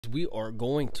We are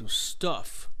going to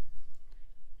stuff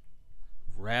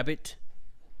rabbit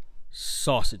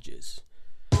sausages.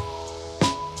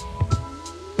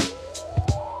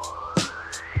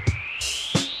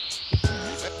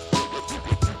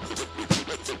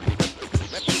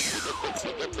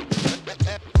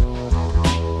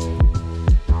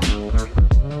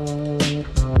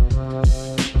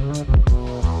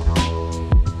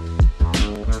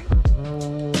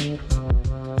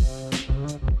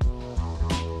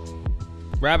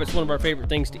 Rabbit's one of our favorite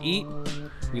things to eat.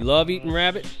 We love eating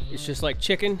rabbit. It's just like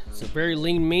chicken. It's a very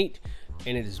lean meat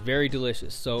and it is very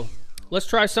delicious. So let's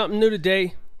try something new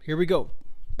today. Here we go.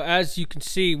 As you can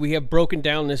see, we have broken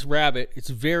down this rabbit. It's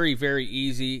very, very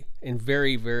easy and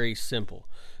very, very simple.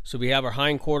 So we have our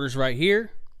hindquarters right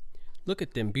here. Look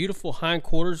at them beautiful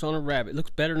hindquarters on a rabbit. Looks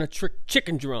better than a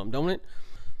chicken drum, don't it?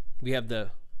 We have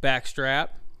the back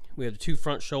strap. We have the two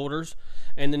front shoulders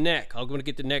and the neck. I'm going to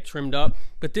get the neck trimmed up,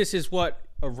 but this is what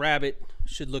a rabbit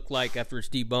should look like after it's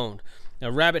deboned. Now,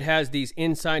 rabbit has these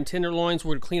inside tenderloins.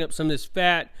 We're going to clean up some of this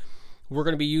fat. We're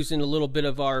going to be using a little bit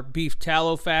of our beef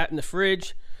tallow fat in the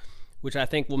fridge, which I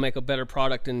think will make a better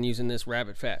product than using this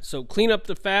rabbit fat. So clean up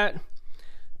the fat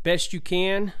best you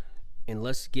can, and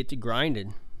let's get to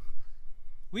grinding.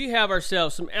 We have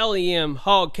ourselves some LEM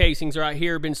hog casings right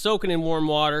here, been soaking in warm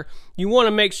water. You want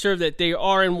to make sure that they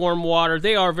are in warm water.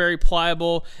 They are very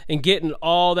pliable and getting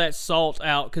all that salt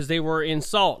out because they were in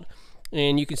salt.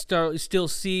 And you can still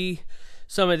see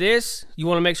some of this. You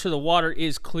want to make sure the water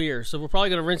is clear. So we're probably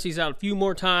going to rinse these out a few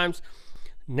more times.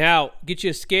 Now, get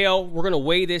you a scale. We're going to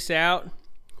weigh this out.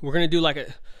 We're going to do like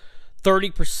a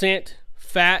 30%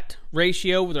 fat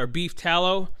ratio with our beef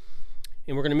tallow,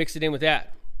 and we're going to mix it in with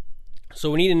that. So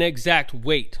we need an exact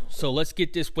weight. So let's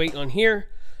get this weight on here,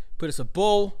 put us a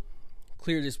bowl,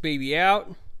 clear this baby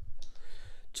out,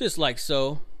 just like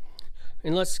so.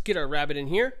 And let's get our rabbit in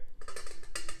here.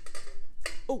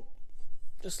 Oh,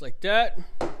 just like that.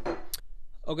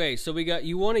 Okay, so we got,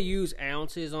 you want to use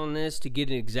ounces on this to get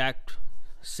an exact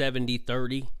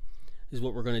 70-30 is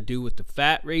what we're going to do with the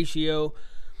fat ratio.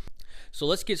 So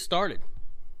let's get started.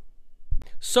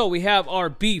 So we have our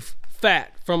beef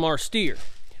fat from our steer.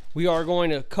 We are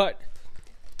going to cut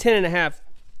 10.5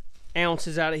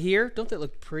 ounces out of here. Don't that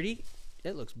look pretty?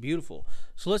 That looks beautiful.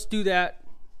 So let's do that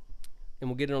and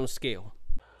we'll get it on the scale.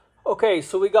 Okay,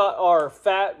 so we got our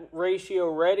fat ratio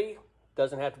ready.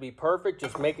 Doesn't have to be perfect,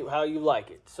 just make it how you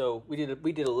like it. So we did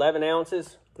 11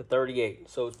 ounces to 38,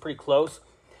 so it's pretty close.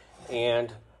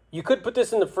 And you could put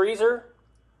this in the freezer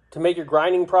to make your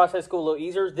grinding process go a little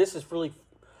easier. This is really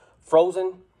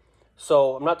frozen,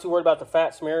 so I'm not too worried about the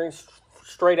fat smearing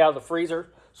straight out of the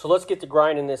freezer. So let's get to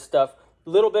grinding this stuff.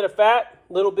 Little bit of fat,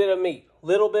 little bit of meat.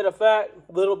 Little bit of fat,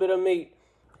 little bit of meat.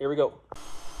 Here we go.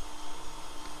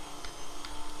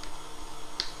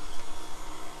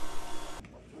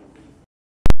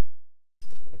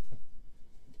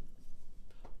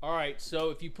 All right, so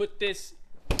if you put this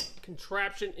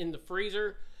contraption in the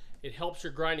freezer, it helps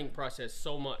your grinding process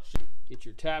so much. Get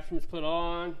your attachments put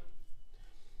on.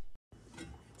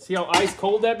 See how ice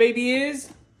cold that baby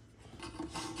is?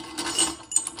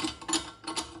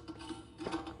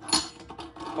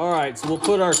 All right, so we'll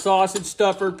put our sausage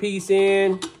stuffer piece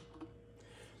in.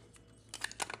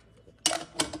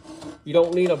 You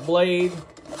don't need a blade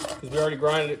because we already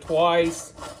grinded it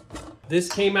twice.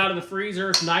 This came out of the freezer.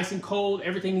 It's nice and cold.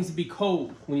 Everything needs to be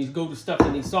cold when you go to stuff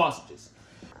in these sausages.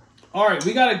 All right,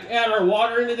 we got to add our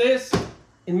water into this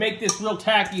and make this real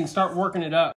tacky and start working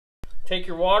it up. Take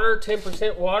your water,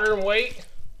 10% water and weight.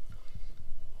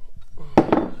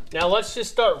 Now let's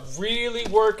just start really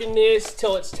working this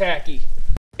till it's tacky.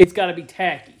 It's got to be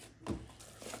tacky.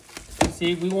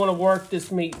 See, we want to work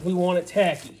this meat. We want it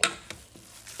tacky.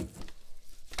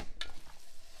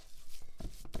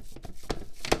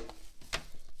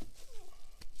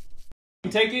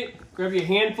 You take it, grab you a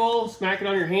handful, smack it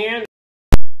on your hand.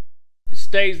 It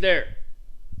stays there.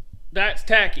 That's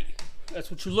tacky. That's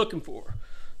what you're looking for.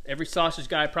 Every sausage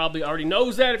guy probably already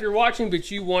knows that if you're watching, but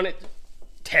you want it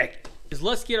tacky.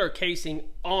 Let's get our casing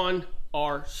on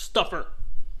our stuffer.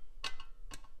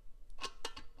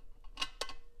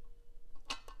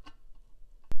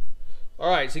 All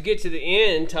right, so get to the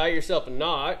end, tie yourself a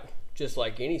knot, just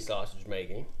like any sausage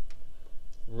making.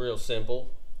 Real simple,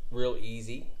 real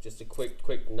easy, just a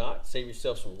quick knot, save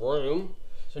yourself some room.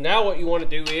 So now what you want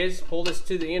to do is pull this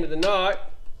to the end of the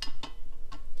knot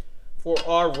for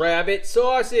our rabbit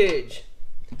sausage.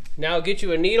 Now get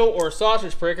you a needle or a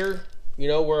sausage pricker. You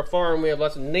know, we're a farm, we have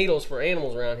lots of needles for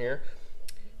animals around here.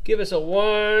 Give us a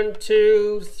 1,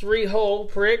 2, 3 hole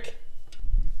prick.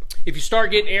 If you start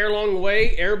getting air along the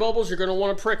way, air bubbles, you're gonna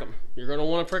wanna prick them. You're gonna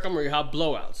wanna prick them or you have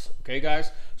blowouts, okay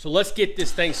guys? So let's get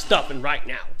this thing stuffing right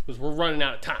now because we're running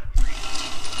out of time.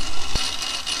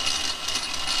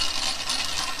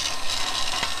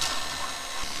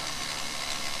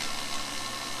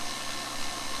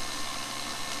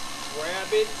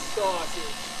 Rabbit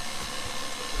sausage.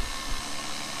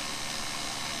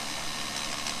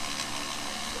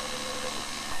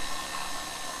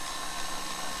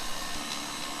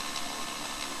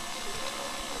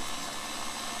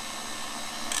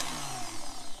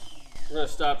 We're gonna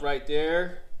stop right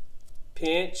there,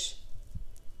 pinch,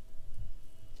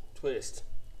 twist.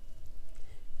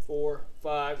 4,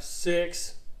 5,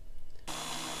 6.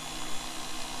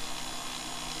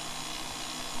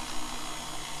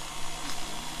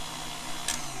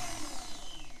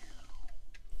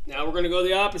 Now we're gonna go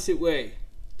the opposite way.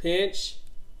 Pinch.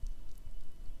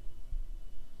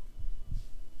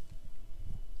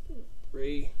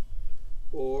 3,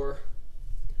 4,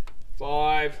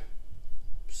 5,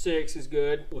 6 is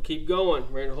good. We'll keep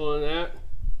going. We're gonna hold on that.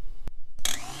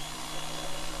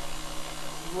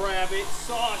 Rabbit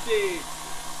sausage.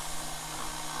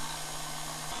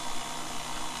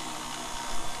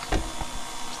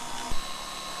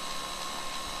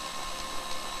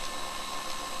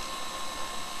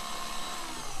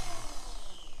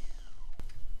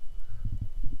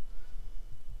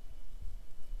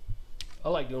 I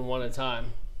like doing one at a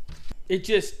time. It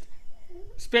just,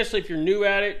 especially if you're new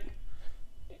at it,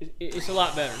 it's a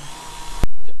lot better.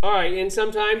 All right, and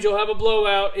sometimes you'll have a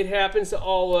blowout. It happens to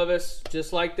all of us,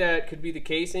 just like that. Could be the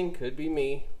casing, could be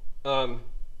me. So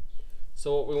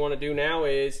what we want to do now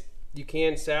is, you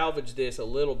can salvage this a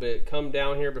little bit. Come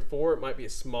down here before, it might be a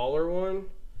smaller one,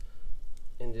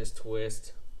 and just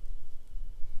twist.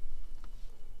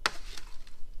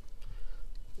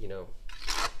 You know,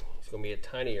 it's gonna be a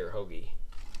tinier hoagie.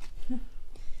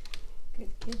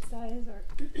 Good kid size or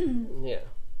yeah,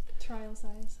 trial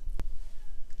size.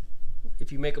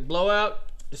 If you make a blowout,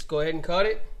 just go ahead and cut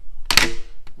it.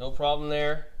 No problem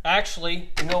there.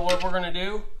 Actually, you know what we're gonna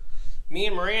do? Me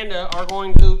and Miranda are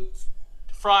going to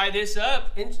fry this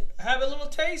up and have a little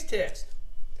taste test.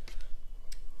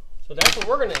 So that's what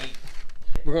we're gonna eat.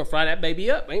 We're gonna fry that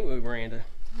baby up, ain't we, Miranda?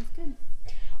 That's good.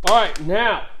 All right,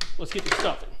 now let's get the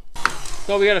stuffing.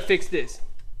 So we gotta fix this.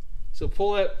 So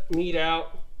pull that meat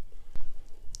out.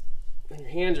 Your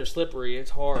hands are slippery,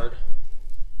 it's hard.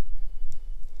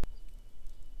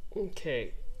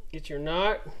 Okay, get your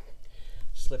knot,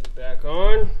 slip it back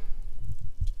on.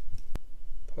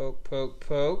 Poke, poke,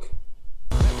 poke.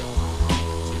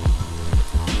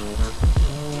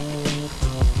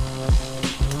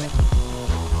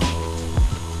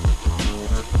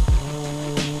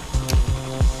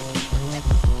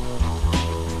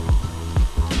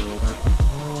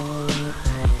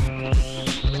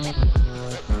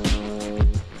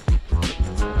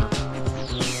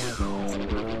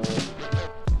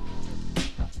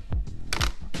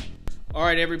 All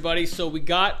right, everybody, so we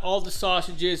got all the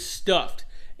sausages stuffed,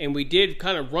 and we did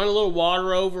kind of run a little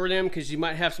water over them because you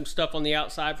might have some stuff on the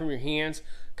outside from your hands.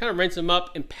 Kind of rinse them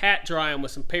up and pat dry them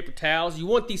with some paper towels. You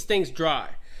want these things dry,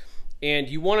 and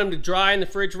you want them to dry in the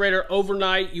refrigerator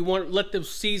overnight. You want to let those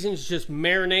seasons just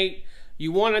marinate.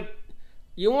 You want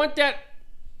that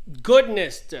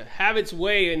goodness to have its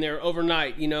way in there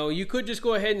overnight. You know, you could just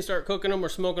go ahead and start cooking them or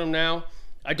smoking them now.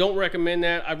 I don't recommend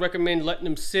that. I recommend letting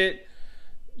them sit.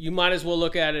 You might as well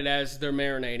look at it as they're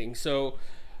marinating. So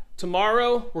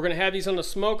tomorrow we're gonna have these on the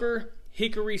smoker,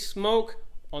 hickory smoke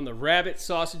on the rabbit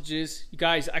sausages. You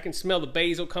guys, I can smell the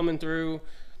basil coming through.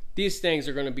 These things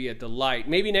are gonna be a delight.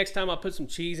 Maybe next time I'll put some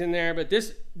cheese in there, but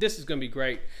this is gonna be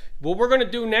great. What we're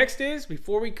gonna do next is,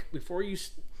 before we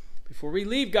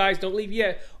leave, guys, don't leave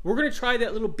yet. We're gonna try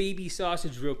that little baby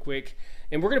sausage real quick,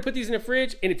 and we're gonna put these in the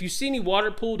fridge. And if you see any water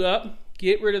pulled up,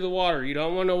 get rid of the water. You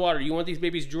don't want no water. You want these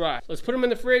babies dry. Let's put them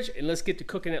in the fridge and let's get to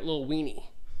cooking that little weenie.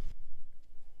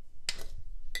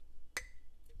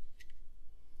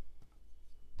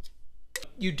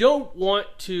 You don't want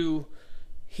to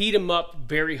heat them up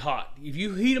very hot. If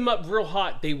you heat them up real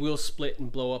hot, they will split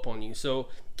and blow up on you. So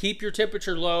keep your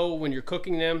temperature low when you're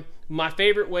cooking them. My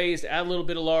favorite way is to add a little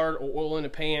bit of lard or oil in a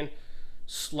pan,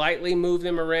 slightly move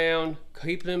them around,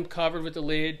 keep them covered with the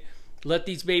lid. Let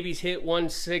these babies hit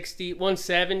 160,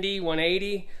 170,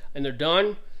 180, and they're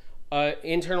done,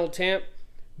 internal temp.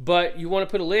 But you want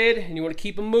to put a lid and you want to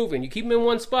keep them moving. You keep them in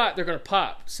one spot, they're going to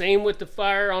pop. Same with the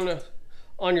fire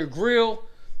on your grill.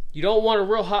 You don't want a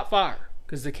real hot fire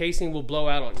because the casing will blow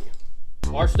out on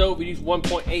you. Our stove, we use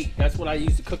 1.8. That's what I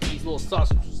use to cook these little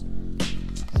sausages.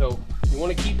 So you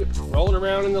want to keep it rolling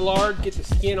around in the lard, get the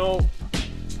skin all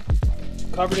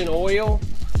covered in oil,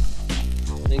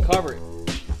 then cover it.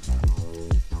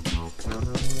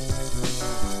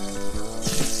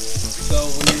 So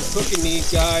when you're cooking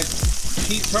these guys,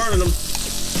 keep turning them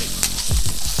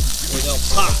or they'll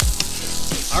pop.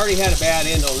 I already had a bad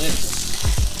end on this one.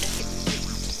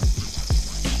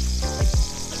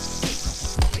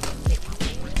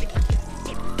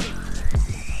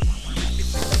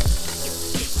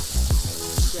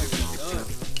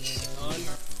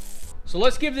 So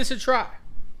let's give this a try,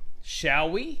 shall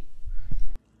we?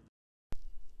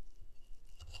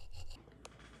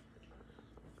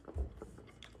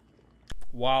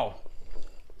 Wow.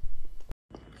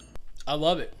 I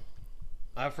love it.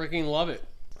 I freaking love it.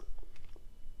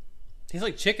 Tastes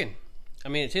like chicken. I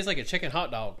mean, it tastes like a chicken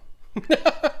hot dog.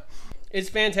 It's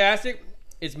fantastic.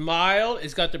 It's mild.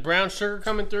 It's got the brown sugar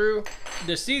coming through.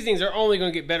 The seasonings are only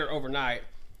going to get better overnight.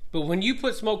 But when you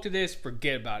put smoke to this,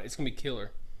 forget about it. It's going to be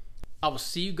killer. I will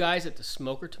see you guys at the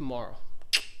smoker tomorrow.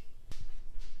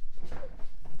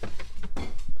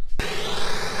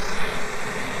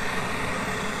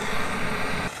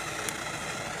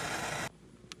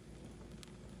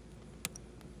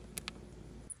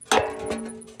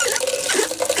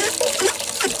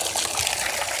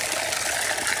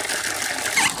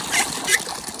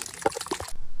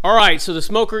 All right, so the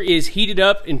smoker is heated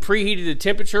up and preheated to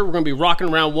temperature. We're gonna be rocking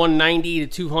around 190 to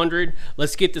 200.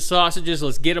 Let's get the sausages,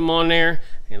 let's get them on there,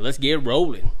 and let's get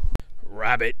rolling.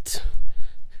 Rabbit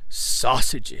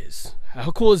sausages.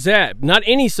 How cool is that? Not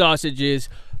any sausages,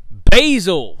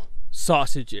 basil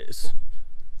sausages.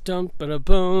 Dum ba da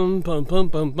boom, bum bum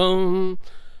bum bum.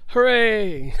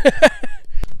 Hooray!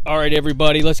 All right,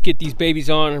 everybody, let's get these babies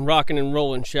on and rocking and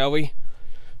rolling, shall we?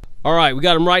 All right, we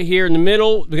got them right here in the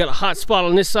middle. We got a hot spot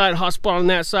on this side, hot spot on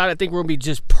that side. I think we're gonna be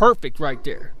just perfect right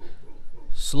there.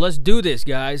 So let's do this,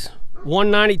 guys.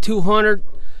 190, 200.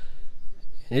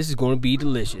 And this is gonna be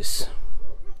delicious.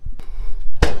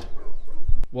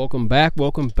 Welcome back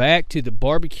to the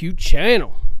barbecue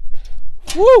channel.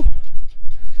 Woo!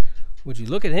 Would you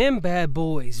look at them bad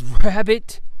boys?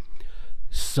 Rabbit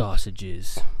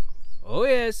sausages. Oh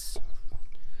yes,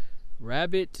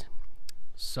 rabbit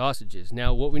sausages.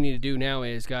 Now what we need to do now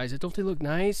is, guys, don't they look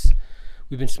nice?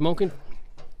 We've been smoking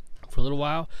for a little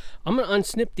while. I'm gonna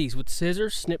unsnip these with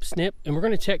scissors, snip snip, and we're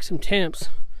gonna check some temps.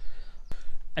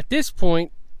 At this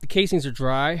point the casings are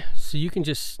dry, so you can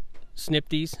just snip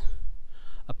these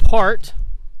apart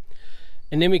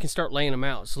and then we can start laying them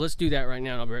out. So let's do that right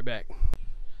now and I'll be right back.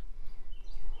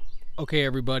 Okay,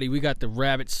 everybody, we got the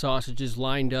rabbit sausages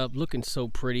lined up, looking so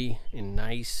pretty and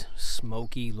nice,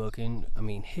 smoky looking. I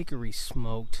mean, hickory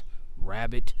smoked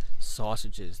rabbit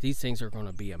sausages. These things are going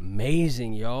to be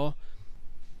amazing, y'all.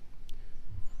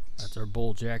 That's our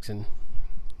Bull Jackson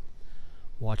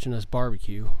watching us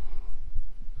barbecue.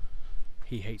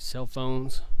 He hates cell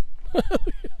phones.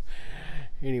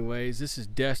 Anyways, this is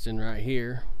Destin right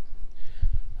here.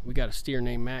 We got a steer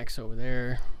named Max over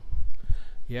there.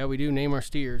 Yeah, we do name our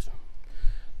steers.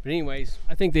 But anyways,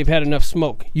 I think they've had enough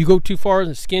smoke. You go too far,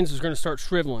 the skins are going to start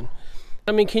shriveling.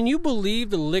 I mean, can you believe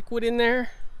the liquid in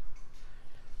there?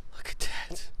 Look at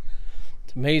that.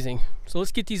 It's amazing. So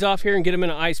let's get these off here and get them in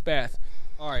an ice bath.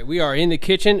 All right, we are in the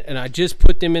kitchen, and I just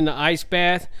put them in the ice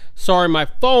bath. Sorry, my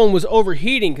phone was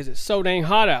overheating because it's so dang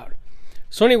hot out.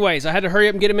 So anyways, I had to hurry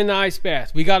up and get them in the ice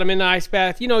bath. We got them in the ice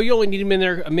bath. You know, you only need them in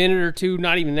there a minute or two,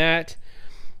 not even that.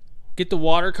 Get the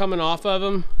water coming off of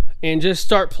them and just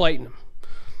start plating them.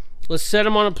 Let's set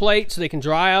them on a plate so they can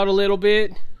dry out a little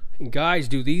bit. And guys,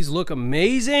 do these look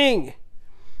amazing?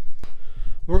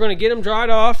 We're gonna get them dried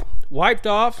off, wiped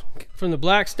off from the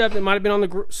black stuff that might have been on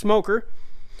the smoker.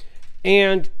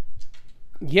 And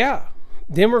yeah,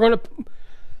 then we're gonna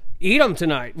eat them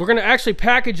tonight. We're gonna actually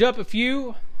package up a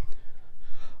few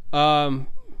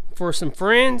for some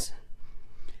friends,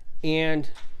 and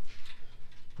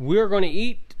we're gonna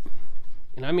eat,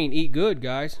 and I mean eat good,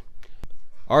 guys.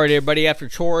 All right, everybody, after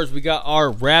chores, we got our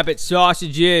rabbit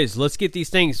sausages. Let's get these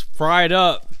things fried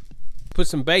up. Put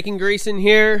some bacon grease in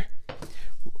here.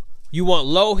 You want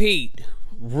low heat,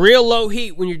 real low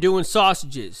heat when you're doing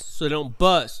sausages so they don't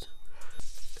bust.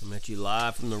 Coming at you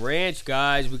live from the ranch,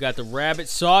 guys. We got the rabbit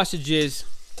sausages.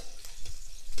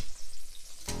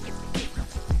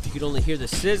 You could only hear the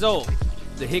sizzle,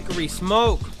 the hickory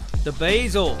smoke, the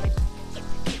basil.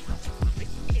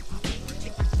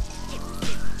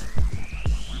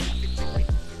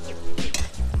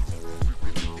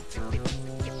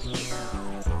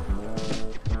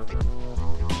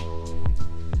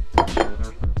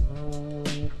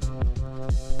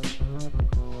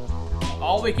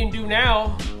 All we can do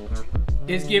now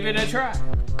is give it a try.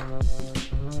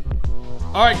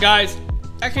 All right, guys,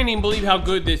 I can't even believe how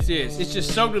good this is. It's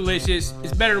just so delicious.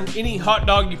 It's better than any hot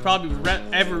dog you probably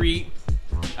ever eat.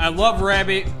 I love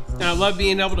rabbit, and I love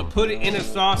being able to put it in a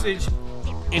sausage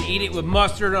and eat it with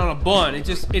mustard on a bun.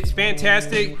 It's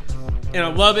fantastic, and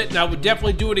I love it, and I would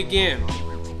definitely do it again.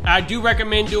 I do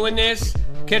recommend doing this.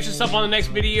 Catch us up on the next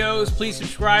videos. Please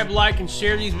subscribe, like, and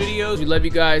share these videos. We love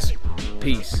you guys.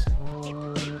 Peace.